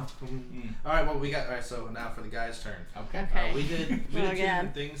 Oh. All right, well we got. All right, so now for the guys' turn. Okay. Okay. We did two Oh, God.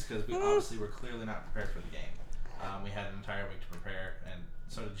 different things because we obviously were clearly not prepared for the game. We had an entire week to prepare, and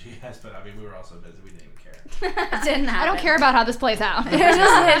so did you guys. But I mean, we were also busy. We didn't even care. It didn't happen. I don't care about how this plays out. It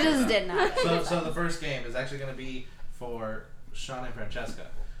just didn't happen. So the first game is actually going to be for Sean and Francesca.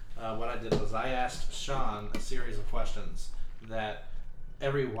 What I did was I asked Sean a series of questions that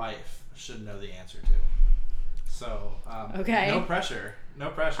every wife should know the answer to. So Okay. no pressure.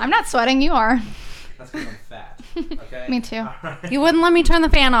 I'm not sweating, you are. That's because I'm fat. Okay. Me too. All right. You wouldn't let me turn the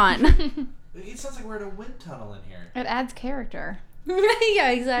fan on. It sounds like we're in a wind tunnel in here. It adds character.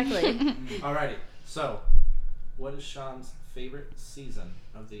 Yeah, exactly. Alrighty. So, what is Sean's favorite season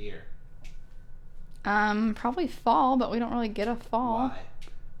of the year? Probably fall, but we don't really get a fall. Why?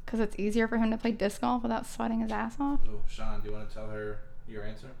 Because it's easier for him to play disc golf without sweating his ass off. Ooh, Sean, do you want to tell her your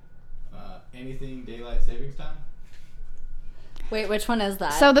answer? Anything daylight savings time? Wait, which one is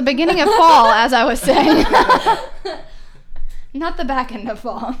that? So the beginning of fall, as I was saying. Not the back end of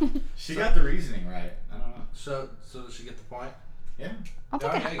fall. She got the reasoning right. I don't know. So does she get the point? Yeah. I'll take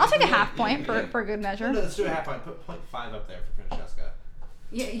Okay, a yeah, half yeah, point yeah. for good measure. No, let's do a half point. Put 0.5 up there for Francesca.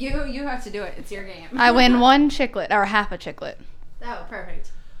 you have to do it. It's your game. I win one chiclet, or half a chiclet. Oh,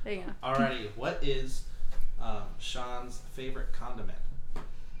 perfect. There you go. Alrighty. What is Sean's favorite condiment?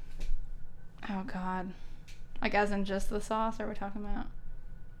 Oh, God. Like, as in just the sauce, are we talking about?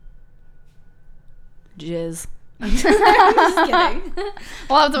 Jizz. I'm just kidding.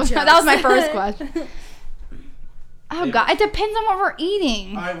 Well, that was my first question. Oh, Favorite- God. It depends on what we're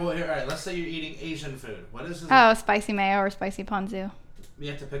eating. All right. Well, here. All right. Let's say you're eating Asian food. What is his? Oh, spicy mayo or spicy ponzu. You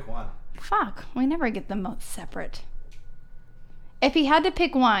have to pick one. Fuck. We never get them both separate. If he had to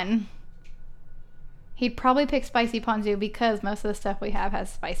pick one, he'd probably pick spicy ponzu because most of the stuff we have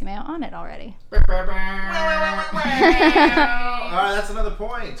has spicy mayo on it already. All right. That's another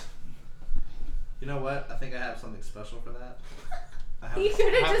point. You know what? I think I have something special for that. I have You this-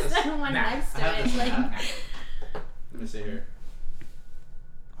 could I have have just this- done one Nah, next I to have it. this Like, map. Let me see here.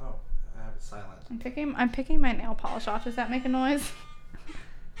 Oh, I have it silent. I'm picking my nail polish off. Does that make a noise?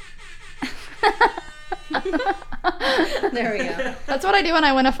 there we go. That's what I do when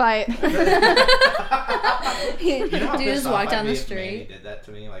I win a fight. You know how Do you pissed just off walk I'd down be the if Mandy street? did that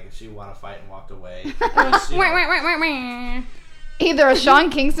to me, like if she won a fight and walked away. Either a Sean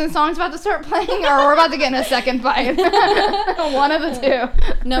Kingston song's about to start playing or we're about to get in a second fight. One of the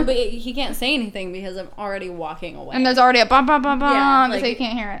two. No, but he can't say anything because I'm already walking away. And there's already a bum bum bum bum, Yeah, so like- you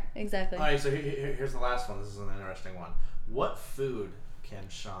can't hear it. Exactly. All right, so here's the last one. This is an interesting one. What food can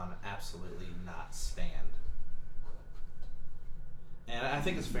Sean absolutely not stand? And I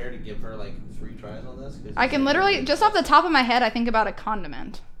think it's fair to give her like 3 tries on this. 'cause I can literally, just off the top of my head, I think about a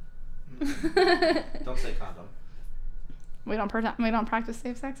condiment. Don't say condom. We don't practice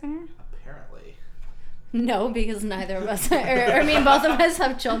safe sex in here? Apparently. No, because neither of us, I mean, both of us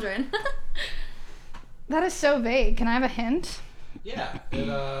have children. That is so vague. Can I have a hint? Yeah.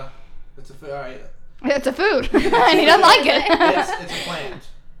 It's a food. All right. It's a food, and he doesn't like it. It's a plant.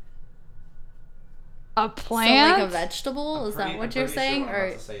 A So plant? like a vegetable? Is that what you're saying? What I'm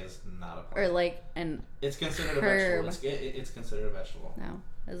about to say is not a plant. Or like an It's considered a herb. vegetable. It's considered a vegetable. no?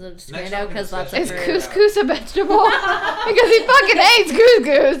 Is it Next tomato? time Because we that's a Is discuss fruit. couscous a vegetable? Because he fucking hates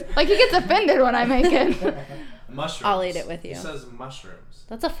couscous. Like, he gets offended when I make it. Mushrooms. I'll eat it with you. It says mushrooms.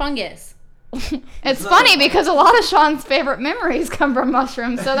 That's a fungus. It's funny because a lot of Sean's favorite memories come from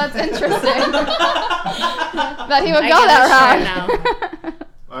mushrooms, so that's interesting. That he would I go get that it route.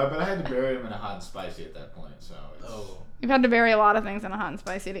 But I had to bury him in a hot and spicy at that point, so it's... Oh. You've had to bury a lot of things in a hot and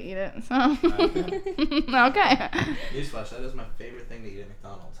spicy to eat it, so. Okay. Newsflash, that is my favorite thing to eat at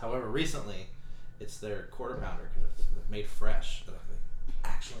McDonald's. However, recently, it's their quarter pounder because it's made fresh.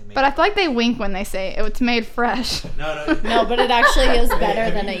 Actually made But I feel like they wink when they say it's made fresh. No. No, but it actually is better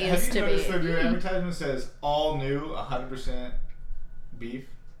Have than you- it used to Have you noticed be. their new advertisement says all new 100% beef?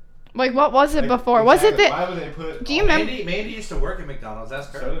 Like, what was it Like, before? Was it exactly. that? Why would they put? Do you all- remember? Mandy used to work at McDonald's.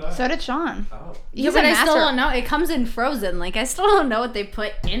 That's So correct. did I. So did Sean. Oh. Yeah, He's but a I still master. don't know. It comes in frozen. Like, I still don't know what they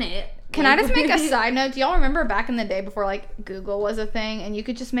put in it. Can Like, I just make a side note? Do y'all remember back in the day before like Google was a thing and you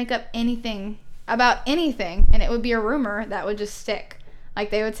could just make up anything about anything, and it would be a rumor that would just stick. Like,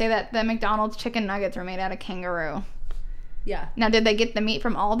 they would say that the McDonald's chicken nuggets were made out of kangaroo. Yeah. Now, did they get the meat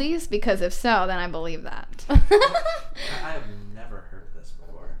from Aldi's? Because if so, then I believe that. I have never heard this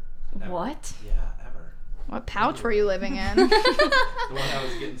before. Ever. What? Yeah, ever. What pouch were you living in? The one I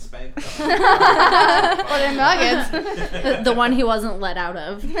was getting spanked on. For the nuggets. The one he wasn't let out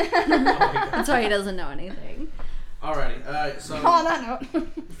of. Oh my God. That's why he doesn't know anything. Alrighty, so... On that note.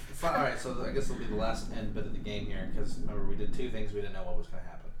 Alright, so I guess it'll be the last end bit of the game here, because remember, we did 2 things we didn't know what was going to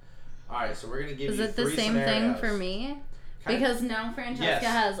happen. Alright, so we're going to give Is you it the 3 same scenarios. thing for me? Kind of. Because now Francesca Yes.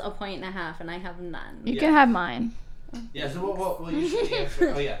 has a 1.5 points and I have none. You Yeah. can have mine. Yeah, so well, you should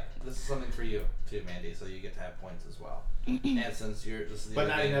answer... Oh yeah, this is something for you, too, Mandy, so you get to have points as well. And since this is the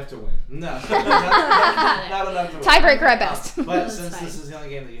But only not game... enough to win. No, not enough to win. Tiebreaker at best. But That's since fine. this is the only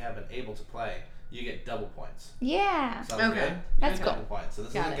game that you have been able to play, you get double points. Yeah. Sounds Okay. good? That's You get cool. double points. So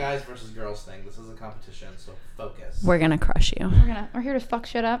this Got is a it. guys versus girls thing. This is a competition, so focus. We're gonna crush you. We're here to fuck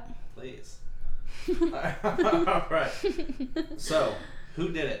shit up. Please. Alright. So, who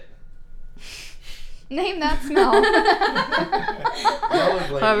did it? Name that smell.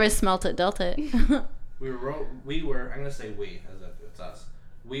 Rollerblading. Whoever smelt it, dealt it. We were, I'm going to say we, as if it's us.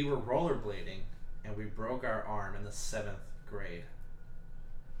 We were rollerblading, and we broke our arm in the 7th grade.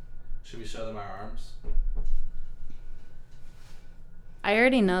 Should we show them our arms? I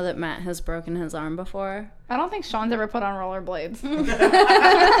already know that Matt has broken his arm before. I don't think Sean's ever put on rollerblades.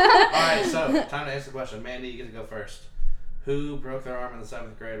 Alright, so, time to answer the question. Mandy, you get to go first. Who broke their arm in the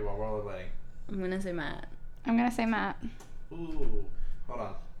 7th grade while rollerblading? I'm gonna say Matt. I'm gonna say Matt. Ooh, hold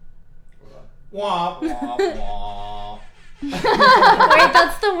on. Wah, wah, wah. Wait,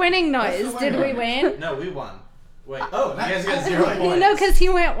 that's the winning That's noise. the Did we winning win? No, we won. Wait. Oh, you guys got 0 points. No, because he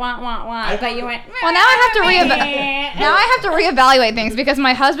went wah wah wah, but you went. Well, now I have to reevaluate things because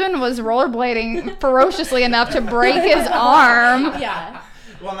my husband was rollerblading ferociously enough to break his arm. Yeah.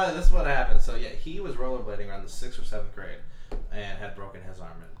 Well, no, this is what happened. So, yeah, he was rollerblading around the 6th or 7th grade and had broken his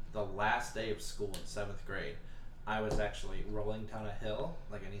arm. And the last day of school in 7th grade, I was actually rolling down a hill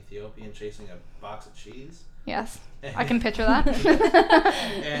like an Ethiopian chasing a box of cheese. Yes, I can picture that.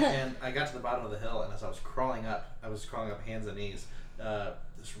 and I got to the bottom of the hill, and as I was crawling up hands and knees.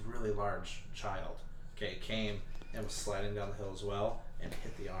 This really large child, came and was sliding down the hill as well and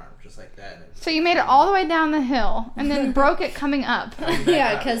hit the arm just like that. And So you made it all the way down the hill and then broke it coming up.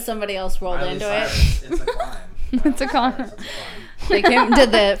 Yeah, because somebody else rolled Miley into Cyrus, it. It's a climb. It's a climb. It's a climb.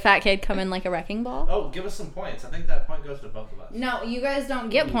 Did the fat kid come in like a wrecking ball? Oh, give us some points. I think that point goes to both of us. No, you guys don't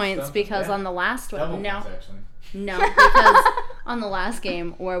get Ooh, points some- because yeah. on the last Double one, no, points, actually. no, because on the last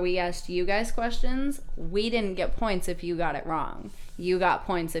game where we asked you guys questions, we didn't get points if you got it wrong. You got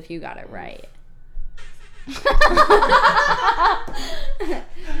points if you got it right. All right,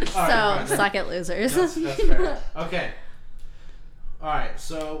 fine. Suck it, losers. That's fair. Okay. Alright,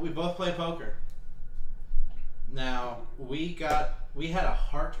 so we both play poker. Now, we had a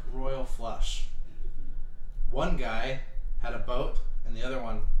Heart Royal flush. One guy had a boat, and the other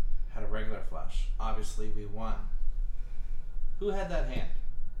one had a regular flush. Obviously, we won. Who had that hand?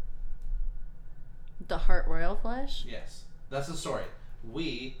 The Heart Royal flush. Yes. That's the story.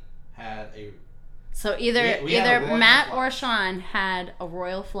 We had a... So either We had a either royal Matt flush. or Sean had a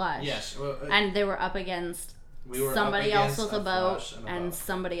royal flush. Yes. And they were up against we were somebody up else against with a boat flush and a and boat.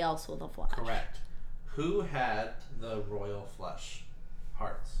 somebody else with a flush. Correct. Who had the royal flush?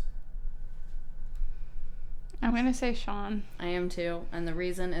 Hearts. I'm gonna say Sean. I am too, and the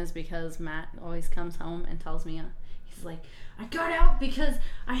reason is because Matt always comes home and tells me, he's like, I got out because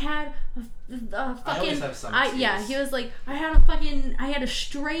I had a fucking. I always have some Yeah, excuse. he was like, I had a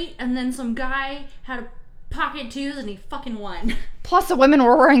straight, and then some guy had a pocket twos, and he fucking won. Plus, the women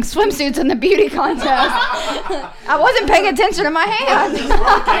were wearing swimsuits in the beauty contest. I wasn't paying attention to my hand.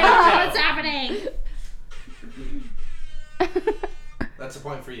 What's happening? That's a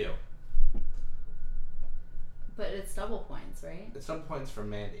point for you. But it's double points, right? It's some points for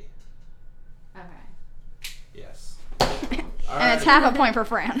Mandy. Okay. Yes. And it's half a point for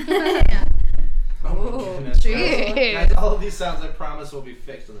Fran. Oh my goodness. Jeez. Guys, all of these sounds I promise will be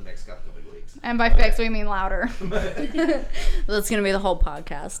fixed in the next couple of weeks. And by fixed, we mean louder. That's gonna be the whole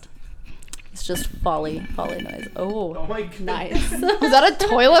podcast. It's just folly noise. Oh Oh, my goodness. nice. Was that a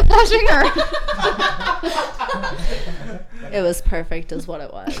toilet flushing or? It was perfect, is what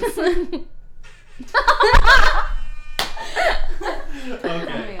it was.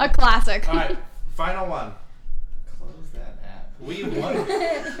 Okay. A classic. All right. Final one. Close that app. We won. Get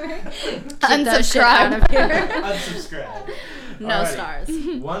that shit out Unsubscribe. of here. Unsubscribe. No Alrighty. stars.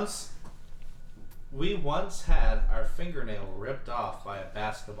 Once We once had our fingernail ripped off by a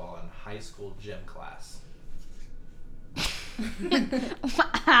basketball in high school gym class.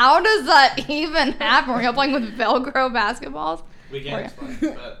 How does that even happen? Were you playing with Velcro basketballs? We can't explain,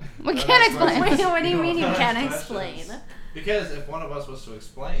 but We can't explain. Wait, what do you mean you don't can't ask explain? questions. Because if one of us was to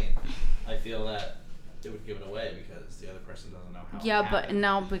explain, I feel that it would give it away because the other person doesn't know how. Yeah, it but happened.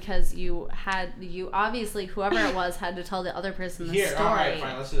 no, because you obviously whoever it was had to tell the other person the Here, story. all right,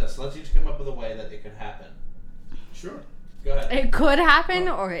 fine. Let's do this. Let's each come up with a way that it could happen. Sure. Go ahead. It could happen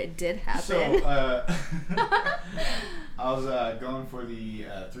or it did happen. So, I was going for the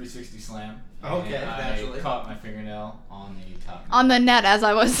 360 slam. Okay, and I naturally. caught my fingernail on the top. On the net as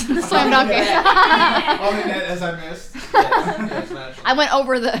I was slam dunking. On the net as I missed. Yes, naturally. I went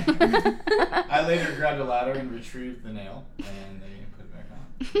over the. I later grabbed a ladder and retrieved the nail, and they put it back on.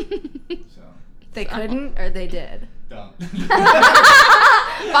 So, They couldn't or they did. done. Ba,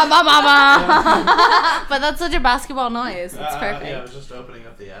 ba, ba, ba. But that's such a basketball noise. It's perfect. Yeah, I was just opening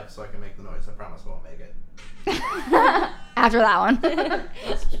up the app so I can make the noise. I promise I won't make it. After that one.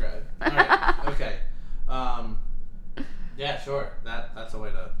 Let's subscribe. All right. Okay. Yeah, sure. That's a way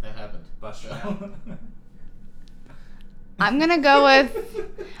to That happened. bust it out. I'm gonna go with.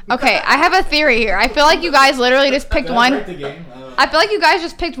 Okay, I have a theory here. I feel like you guys literally just picked Did I one. break the game? I feel like you guys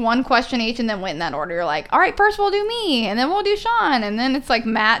just picked one question each and then went in that order. You're like, all right, first we'll do me, and then we'll do Sean, and then it's like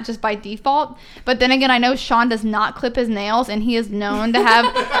Matt just by default. But then again, I know Sean does not clip his nails, and he is known to have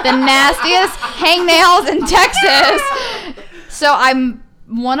the nastiest hangnails in Texas. So I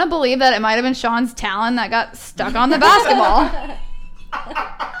want to believe that it might have been Sean's talon that got stuck on the basketball.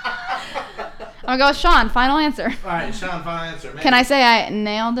 I'm gonna go with Sean. Final answer. All right, Sean, final answer. Can I say I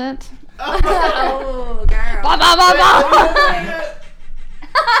nailed it? Oh, girl. Ba, ba, ba, ba.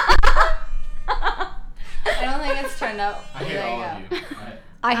 I don't think it's turned out. I hate There all you of go. you. Right?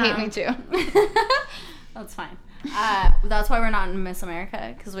 I hate me too. That's fine. That's why we're not in Miss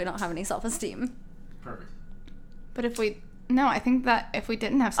America, because we don't have any self-esteem. Perfect. But if we, no, I think that if we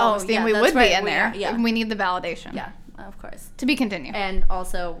didn't have self-esteem, yeah, we that's would be right, in there. yeah. We need the validation. Yeah, of course. To be continued. And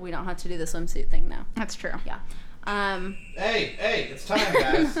also, we don't have to do the swimsuit thing now. That's true. Yeah. Hey, it's time,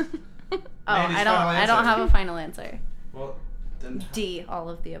 guys. Oh, Mandy's I final don't answer. have a final answer. Well, then D, all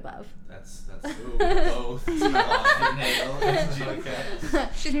of the above. that's ooh, both. Okay.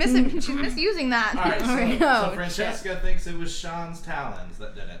 She's misusing that. All right, I so know, Francesca thinks it was Sean's talons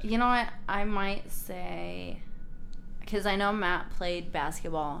that did it. You know what? I might say, because I know Matt played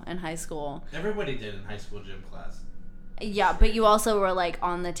basketball in high school. Everybody did in high school gym class. Yeah, but you also were like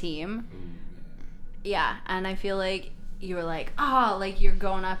on the team. Yeah, and I feel like you were like, like you're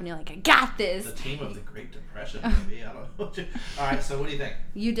going up and you're like, I got this. The team of the Great Depression, maybe. I don't know. All right, so what do you think?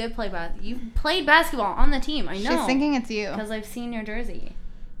 You did play you played basketball on the team. I know. She's thinking it's you. Because I've seen your jersey.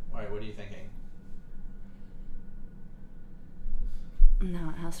 All right, what are you thinking? No,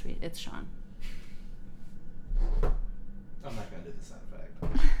 it has to be. It's Sean. I'm not gonna do the sound effect.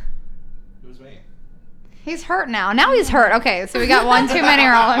 It was me. He's hurt now. Now he's hurt. Okay, so we got one too many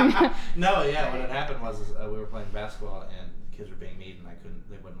rolling. No, yeah. What had happened was we were playing basketball and kids were being mean, and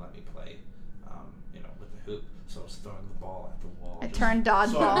they wouldn't let me play, with the hoop. So I was throwing the ball at the wall. It just- turned So I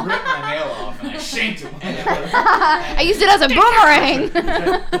dodgeball. ripped my nail off and I shanked it. I used it as a boomerang.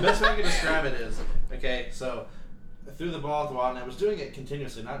 The best way I can describe it is, okay, so I threw the ball at the wall, and I was doing it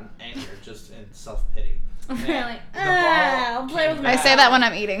continuously, not in anger, just in self-pity. Really? The ball I'll play with came I back- say that when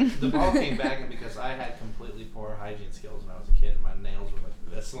I'm eating. The ball came back, and because I had completely poor hygiene skills when I was a kid, and my nails were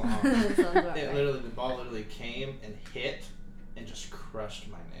like this long. Sounds about The right. ball literally came and hit and just crushed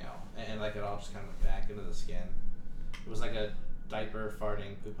my nail. And like it all just kind of went back into the skin. It was like a diaper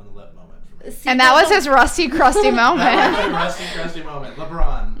farting poop on the lip moment for me. See, And that was that's his rusty, crusty That was moment. a rusty, crusty moment.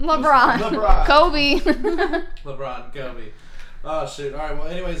 LeBron. LeBron. Kobe. LeBron, Kobe. Oh, shoot. All right, well,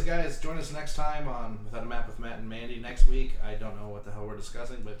 anyways, guys, join us next time on Without a Map with Matt and Mandy. Next week, I don't know what the hell we're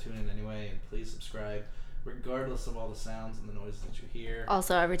discussing, but tune in anyway, and please subscribe, regardless of all the sounds and the noises that you hear.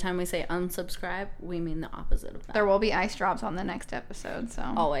 Also, every time we say unsubscribe, we mean the opposite of that. There will be ice drops on the next episode,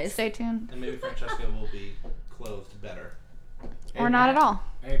 so Always. stay tuned. And maybe Francesca will be clothed better. Or not at all.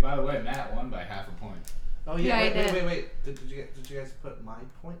 Hey, by the way, Matt won by half a point. Oh, Yeah, I yeah, did. wait. Did you guys put my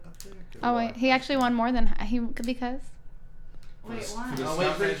point up there? Oh wait, he actually won more than he because. Wait, why?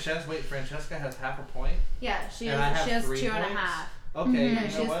 Oh, wait, Francesca has half a point? Yeah, she And I have has 3 2.5. points? Okay, Mhm. No, you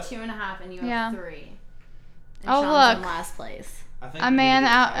she know what? has 2.5, and you have Yeah. 3. And Oh, Sean's look. in last place. I think A we need man to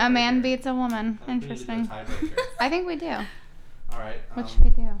do a man tiebreaker. beats a woman. I think we need to do a Interesting. tiebreaker. I think we do. All right. What should we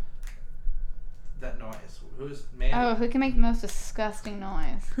do? That noise. Who's Mandy? Oh, who can make the most disgusting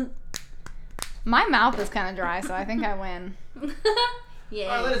noise? My mouth is kind of dry, so I think I win. Yay.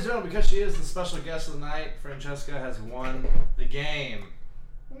 All right, ladies and gentlemen, because she is the special guest of the night, Francesca has won the game.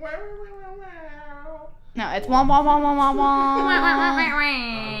 No, it's wah wah wah wah wah wah. I'm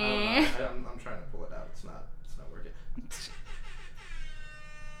trying to pull it out. It's not working.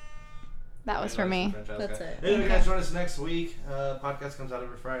 That was for me. That's it. Anyway, guys, join us next week. Podcast comes out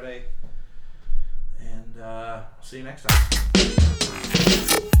every Friday. And see you next time.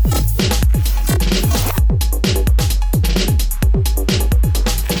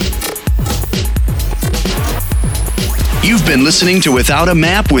 You've been listening to Without a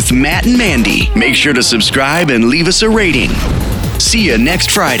Map with Matt and Mandy. Make sure to subscribe and leave us a rating. See you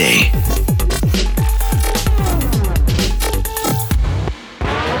next Friday.